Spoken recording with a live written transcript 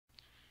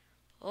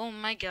Oh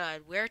my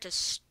god, where to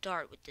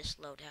start with this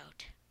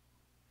loadout?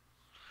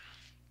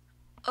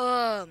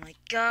 Oh my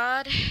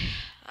god.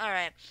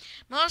 Alright,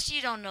 most of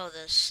you don't know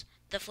this.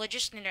 The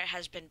Phlogistonator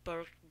has been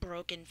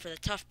broken for the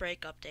Tough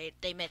Break update.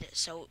 They made it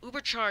so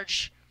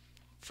Ubercharge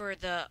for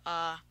the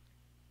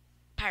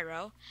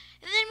Pyro,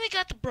 and then we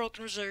got the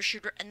broken Reserve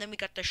Shooter, and then we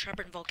got the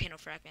Sharpened Volcano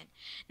Fragment.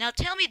 Now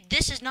tell me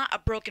this is not a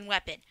broken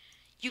weapon.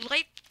 You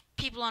light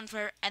people on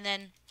fire and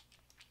then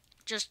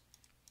just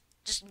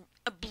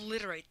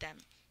obliterate them.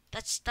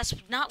 That's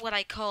not what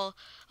I call.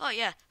 Oh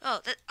yeah.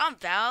 I'm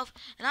Valve,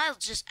 and I'll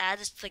just add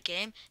this to the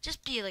game.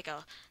 Just be like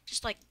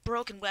just like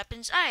broken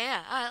weapons.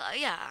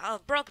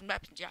 Broken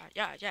weapons.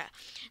 Yeah.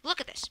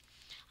 Look at this.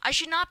 I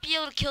should not be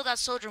able to kill that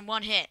soldier in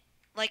one hit.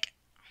 Like,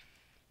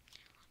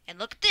 and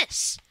look at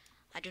this.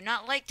 I do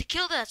not like to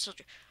kill that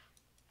soldier.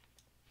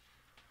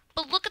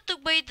 But look at the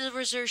way the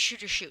reserve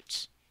shooter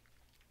shoots.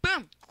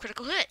 Boom,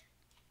 critical hit.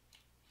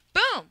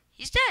 Boom,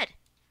 he's dead.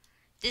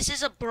 This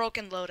is a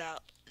broken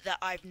loadout that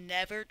I've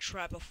never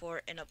tried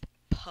before in a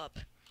pub.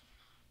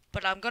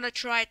 But I'm gonna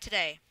try it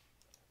today.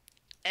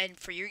 And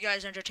for you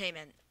guys'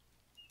 entertainment.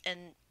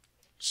 And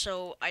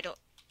so I don't,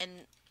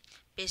 and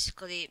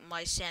basically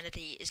my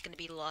sanity is gonna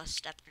be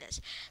lost after this.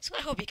 So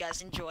I hope you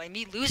guys enjoy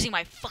me losing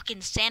my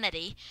fucking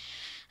sanity.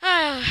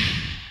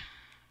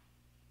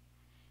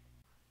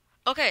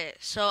 Okay,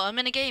 so I'm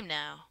in a game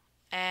now.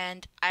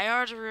 And I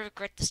already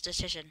regret this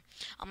decision.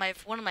 On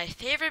one of my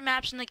favorite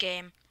maps in the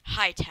game,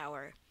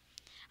 Hightower.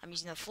 I'm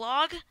using the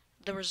Flog,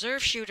 the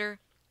Reserve Shooter,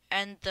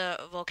 and the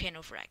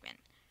Volcano Fragment.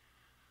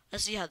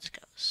 Let's see how this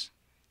goes.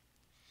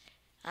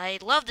 I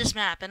love this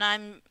map, and I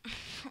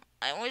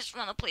always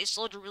want to play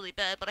Soldier really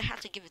bad, but I have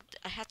to give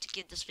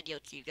this video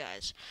to you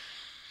guys.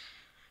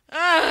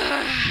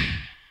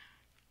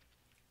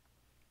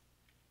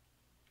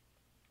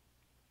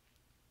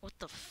 What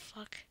the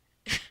fuck?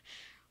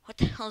 What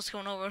the hell is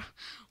going over?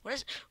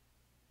 What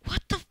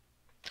the?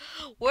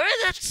 Where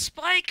did that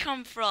spy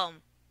come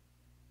from?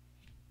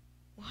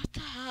 What the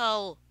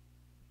hell?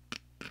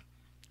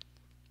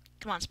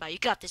 Come on, Spy. You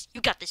got this.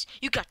 You got this.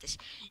 You got this.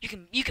 You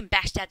can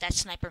backstab that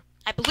sniper.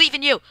 I believe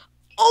in you.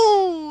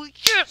 Oh,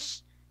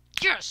 yes!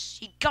 Yes!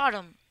 He got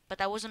him. But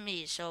that wasn't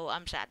me, so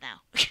I'm sad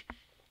now.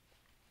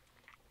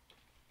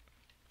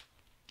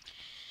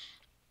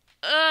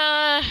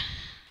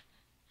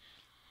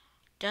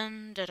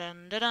 Dun dun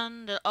dun dun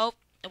dun. Dun. Oh,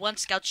 one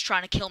scout's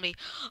trying to kill me.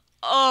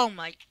 Oh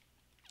my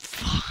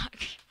fuck.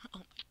 Oh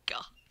my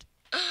god.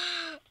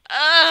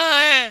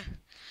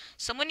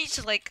 Someone needs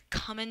to, like,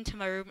 come into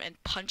my room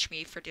and punch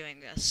me for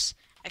doing this.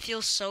 I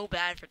feel so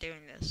bad for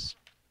doing this.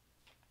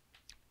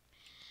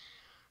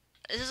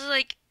 This is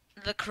like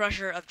the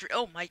crusher of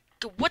oh my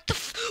god, what the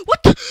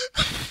what the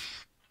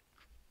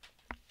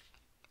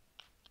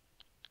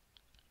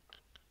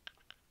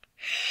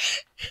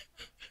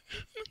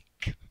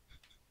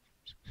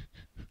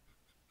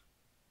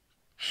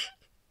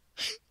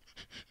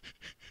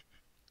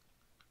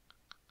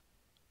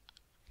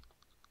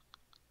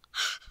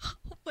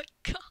Oh my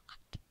god.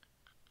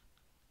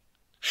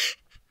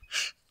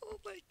 Oh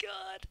my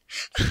god.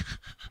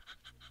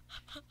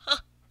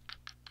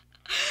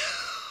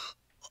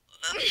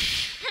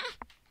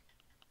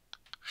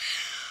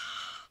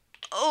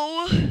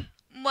 Oh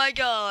my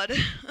god.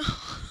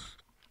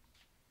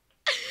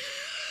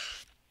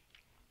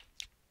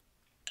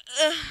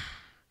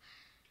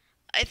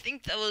 I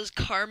think that was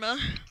karma.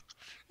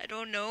 I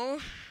don't know.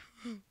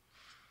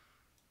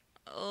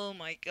 Oh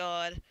my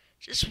god.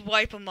 Just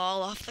wipe them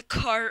all off the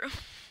cart.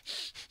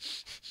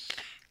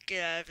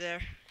 Get out of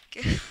there.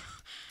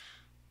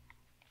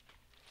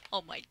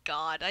 Oh my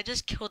god. I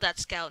just killed that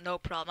scout, no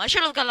problem. I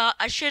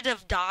should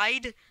have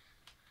died.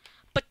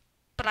 But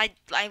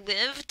I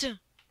lived.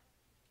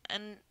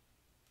 And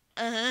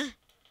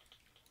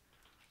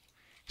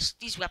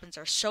these weapons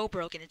are so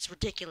broken, it's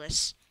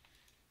ridiculous.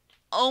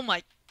 Oh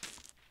my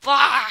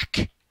fuck!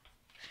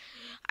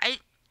 I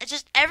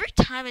just every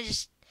time I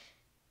just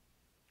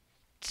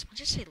did someone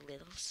just say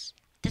littles?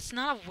 That's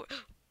not a word.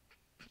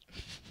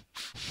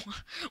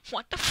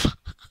 What the fuck?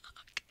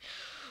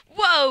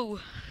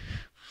 Whoa!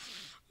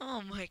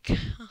 Oh my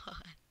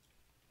god.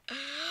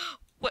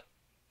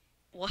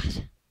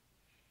 What?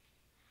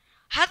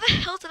 How the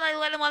hell did I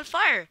light him on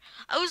fire?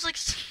 I was like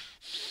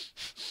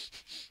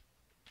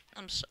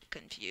I'm so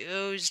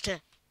confused.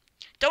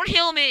 Don't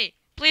heal me!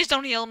 Please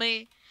don't heal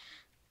me.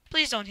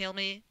 Please don't heal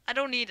me. I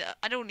don't need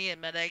a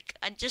medic.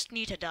 I just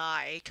need to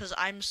die cuz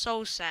I'm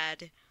so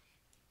sad.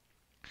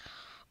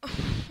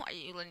 Why are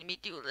you letting me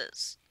do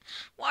this?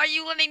 Why are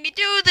you letting me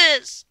do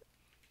this?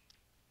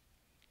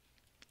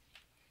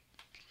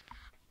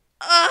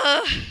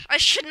 I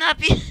should not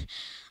be.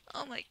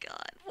 Oh my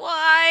god.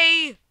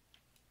 Why?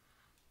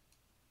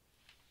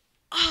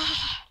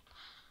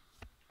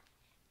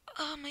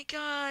 Oh my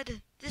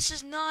god. This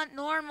is not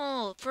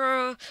normal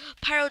for a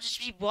pyro just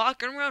be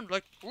walking around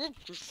like, oh,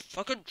 just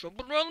fucking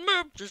jumping around the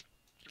map. Just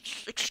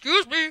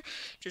excuse me.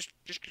 Just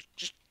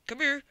come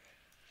here.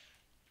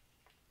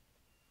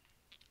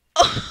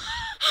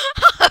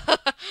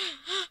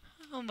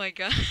 Oh my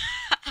god.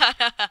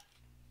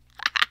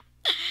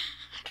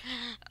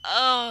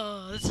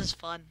 this is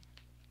fun.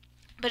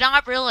 But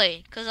not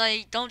really, because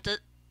I don't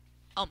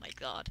oh my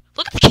god.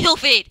 Look at the kill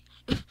feed!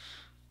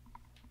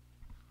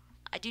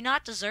 I do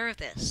not deserve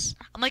this.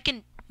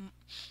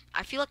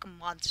 I feel like a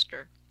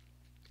monster.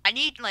 I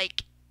need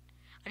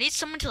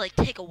someone to like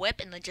take a whip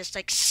and then just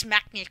like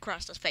smack me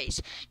across the face.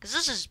 Cause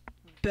this is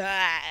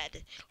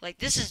bad. Like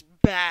this is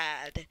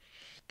bad.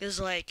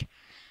 Cause like,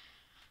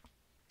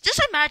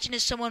 just imagine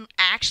if someone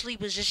actually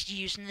was just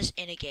using this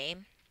in a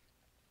game.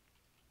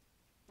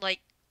 Like,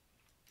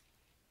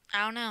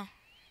 I don't know.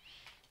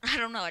 I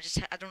don't know. I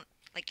don't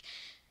like.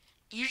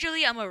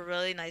 Usually I'm a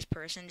really nice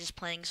person just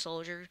playing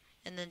soldier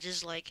and then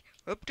just like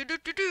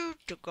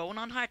going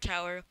on high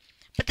tower.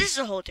 But this is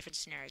a whole different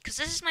scenario because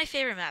this is my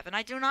favorite map and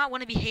I do not want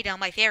to be hated on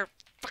my favorite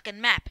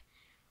fucking map.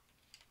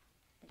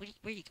 Where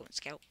are you going,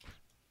 Scout?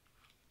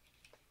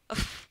 Where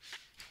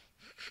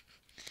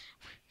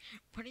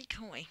are you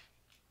going?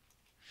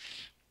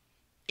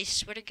 I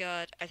swear to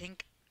God, I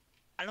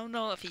don't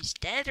know if he's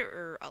dead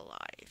or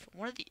alive.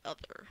 One or the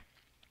other.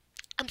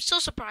 I'm so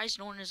surprised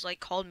no one has like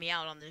called me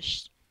out on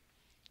this.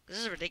 This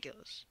is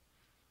ridiculous.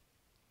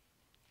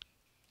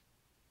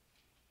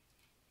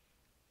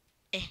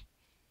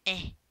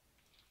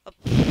 Oh.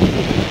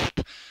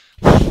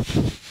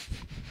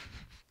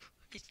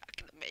 He's not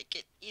gonna make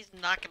it. He's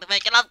not gonna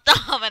make it. I'm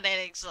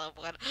dominating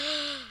someone.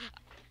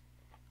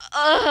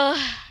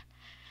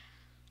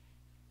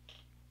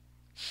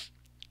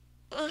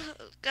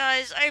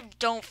 Guys, I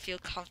don't feel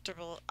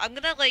comfortable. I'm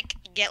gonna like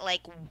get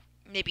like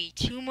maybe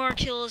 2 more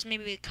kills,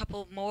 maybe a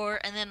couple more,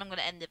 and then I'm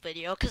gonna end the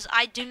video because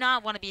I do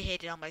not want to be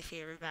hated on my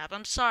favorite map.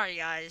 I'm sorry,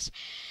 guys.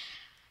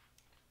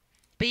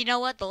 But you know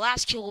what? The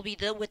last kill will be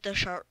with the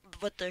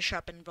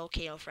sharpened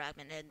volcano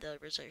fragment and the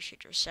reserve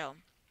shooter. So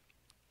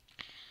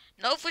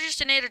no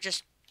Phlogistonator,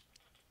 just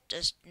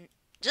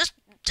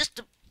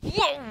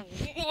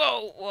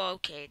whoa.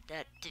 Okay,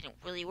 that didn't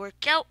really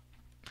work out.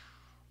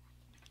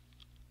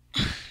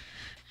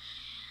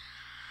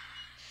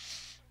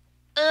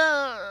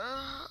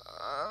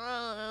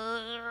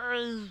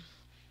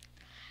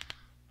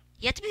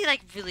 You have to be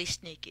like really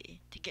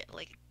sneaky to get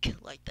like a kill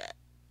like that.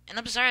 And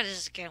I'm sorry this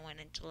is gonna went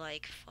into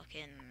like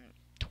fucking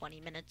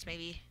 20 minutes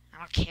maybe. I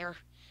don't care.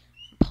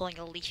 I'm pulling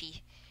a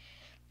Leafy.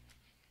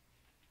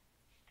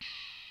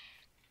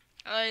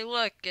 Hey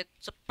look,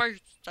 it's a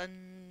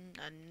person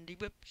and he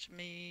whips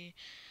me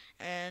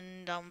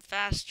and I'm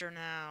faster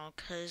now.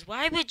 Cause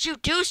why would you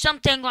do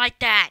something like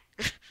that?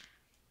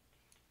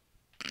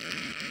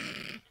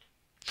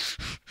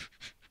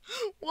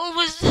 What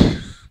was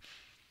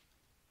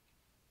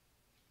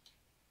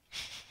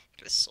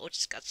this soul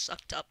just got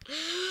sucked up.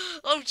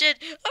 Oh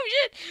shit!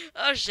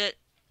 Oh shit!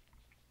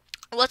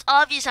 Well, it's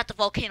obvious that the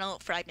volcano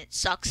fragment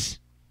sucks.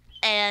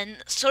 And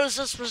so does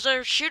this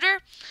reserve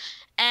shooter.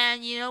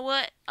 And you know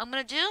what I'm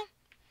gonna do?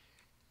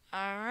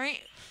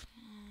 Alright.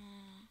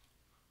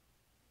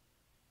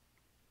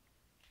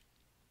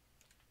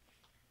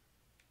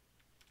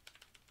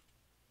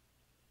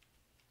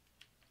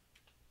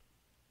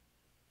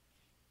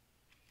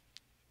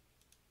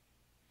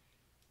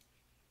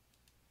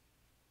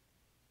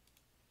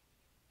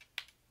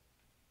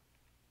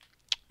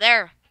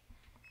 There.